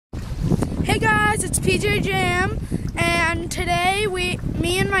Hey guys, it's PJ Jam, and today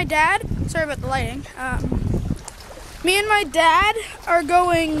me and my dad, sorry about the lighting, me and my dad are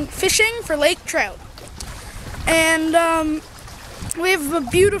going fishing for lake trout. And we have a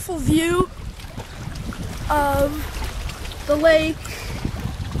beautiful view of the lake,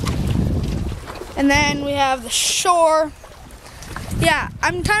 and then we have the shore. Yeah,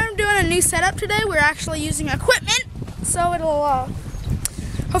 I'm kind of doing a new setup today. We're actually using equipment, so it'll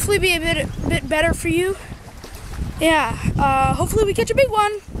hopefully be a bit better for you. Yeah, hopefully we catch a big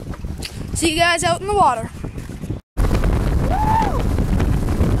one. See you guys out in the water.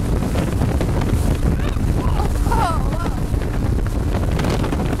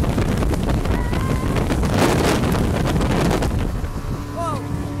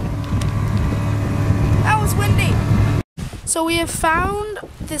 So we have found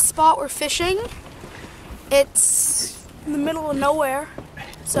this spot we're fishing. It's in the middle of nowhere,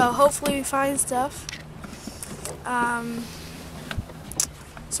 so hopefully we find stuff.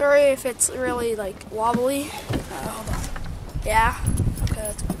 Sorry if it's really like wobbly. Hold on. Yeah, okay,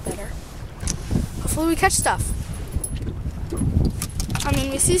 that's better. Hopefully we catch stuff. I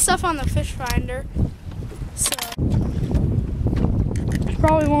mean, we see stuff on the fish finder, so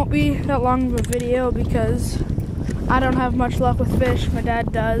probably won't be that long of a video because I don't have much luck with fish. My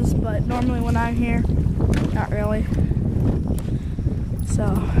dad does, but normally when I'm here, not really. So,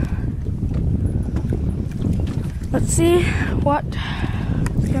 let's see what's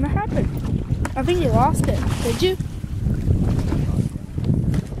gonna happen. I think you lost it. Did you?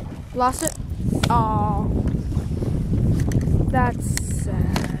 Lost it? Oh, that's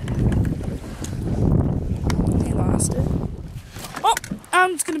sad. He lost it. Oh,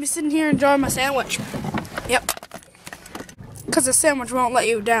 I'm just gonna be sitting here enjoying my sandwich. Yep. Because a sandwich won't let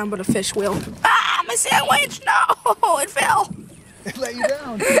you down, but a fish will. Ah, my sandwich! No, it fell. It let you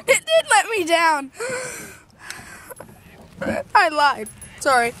down. It did let me down. I lied.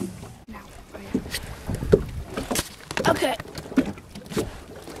 Sorry. Okay.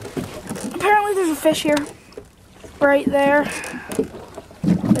 Apparently there's a fish here. Right there.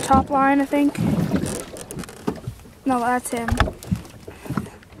 The top line, I think. No, that's him.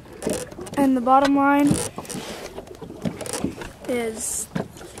 And the bottom line is,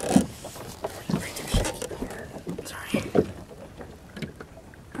 sorry.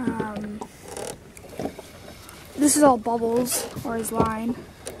 This is all bubbles, or his line.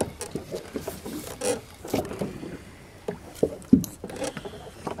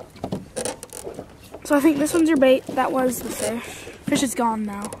 So I think this one's your bait. That was the fish. Fish is gone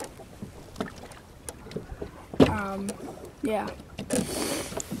now. Yeah.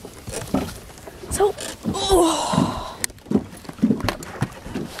 So, oh.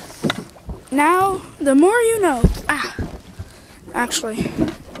 Now, the more you know. Ah, actually.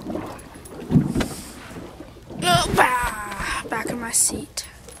 Back in my seat.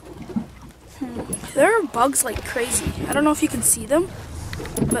 There are bugs like crazy. I don't know if you can see them,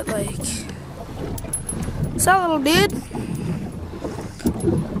 but like, what's up, little dude?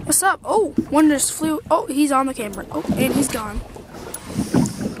 What's up? Oh, one just flew. Oh, he's on the camera. Oh, and he's gone.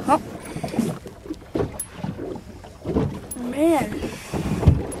 Oh, man.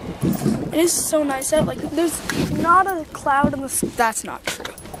 It is so nice out. Like, there's not a cloud in the sky. That's not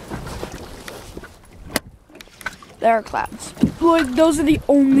true. There are clouds. Like, those are the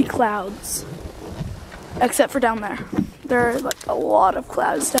only clouds. Except for down there. There are, like, a lot of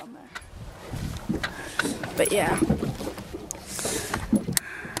clouds down there. But, yeah.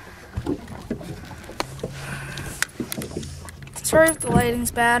 Sorry if the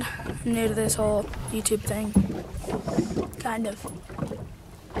lighting's bad. I'm new to this whole YouTube thing. Kind of.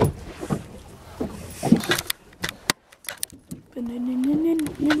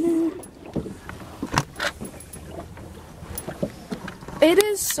 It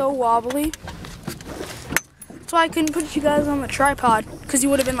is so wobbly. That's why I couldn't put you guys on the tripod, because you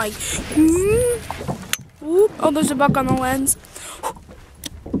would have been like, whoop. Oh, there's a buck on the lens.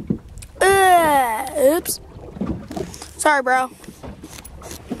 Oops. Sorry, bro.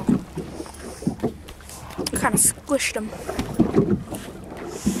 I kind of squished him.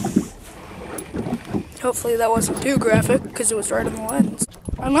 Hopefully that wasn't too graphic, because it was right on the lens.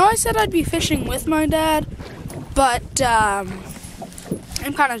 I know I said I'd be fishing with my dad, but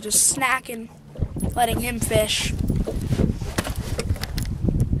I'm kind of just snacking, letting him fish.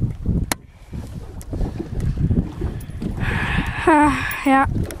 Yeah.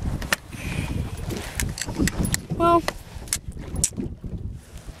 Well,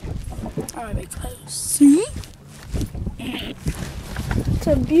 I'm gonna be close. See? It's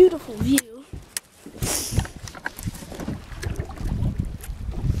a beautiful view.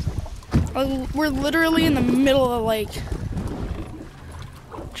 We're literally in the middle of the lake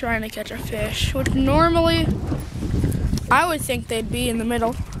trying to catch a fish, which normally I would think they'd be in the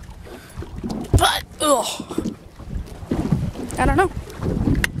middle. But, ugh, I don't know.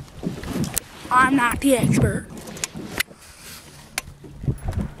 I'm not the expert.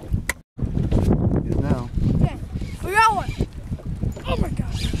 Is now. Okay, we got one. Oh my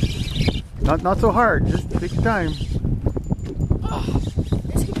gosh. Not so hard. Just take your time. Oh,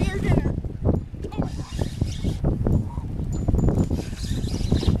 this could be our dinner. Oh my gosh.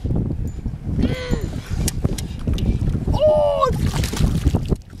 Oh!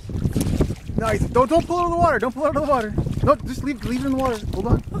 Nice. Don't pull it out of the water. Don't pull it out of the water. No, just leave it in the water. Hold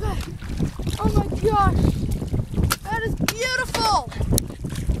on. Okay. Oh my gosh. That is beautiful.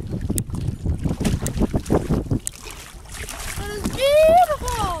 That is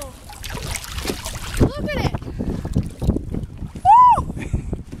beautiful. Look at it. Woo!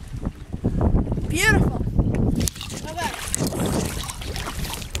 Beautiful. Okay.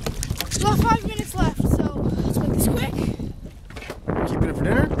 We've got 5 minutes left, so let's make this quick. Keeping it for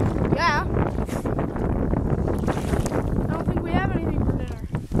dinner? Yeah. I don't think we have anything for dinner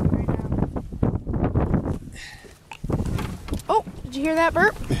right now. Oh, did you hear that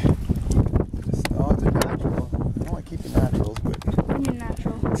burp? Oh, it's a natural. I don't like keeping naturals, but. I mean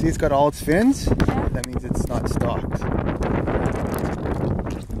natural. See, it's got all its fins. Yeah. That means it's not stocked.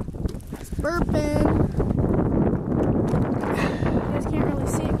 It's burping. You guys can't really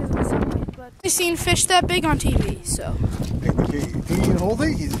see it because of the sunlight, but I've seen fish that big on TV, so. Okay, think you can hold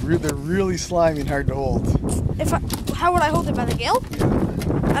it? They're really slimy and hard to hold. How would I hold it, by the gill?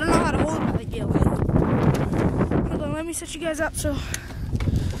 I don't know how to hold it by the gill. Hold on, let me set you guys up so.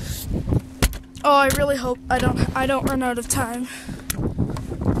 Oh, I really hope I don't run out of time. Okay.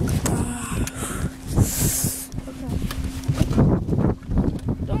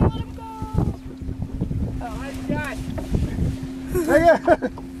 Don't let him go. Oh, I got. Yeah.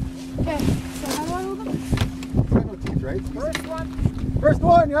 Okay, so how do I hold him? Got no teeth, right? First one. First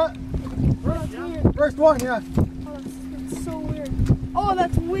one, yeah. Oh, that's weird. First one, yeah. Oh, that's so weird. Oh,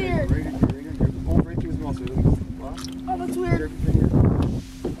 that's weird. Right into his mouth. Oh, that's weird.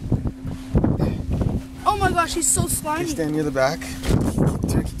 Oh my gosh, he's so slimy. Stand near the back.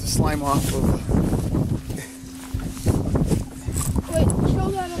 Keep the slime off of. Wait,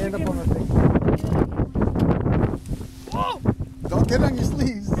 show that Stand other up on camera. the thing. Whoa! Don't get on your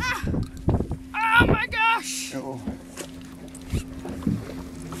sleeves. Ah! Oh my gosh! Uh-oh.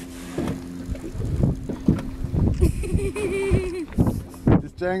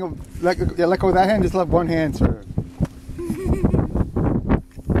 Just jangle. Let go with that hand. Just let one hand, sir.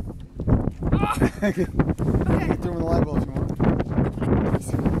 Okay. Throw him in the live well if you want. Okay,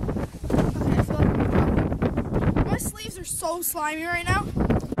 I feel like my sleeves are so slimy right now.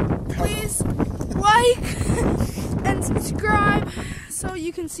 Please like and subscribe so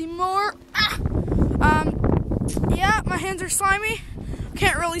you can see more. Yeah, my hands are slimy.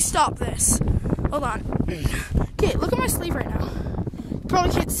 Can't really stop this. Hold on. Okay, look at my sleeve right now. You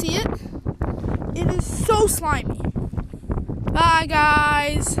probably can't see it. It is so slimy. Bye,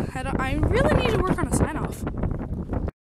 guys. I really need to work on a sign off.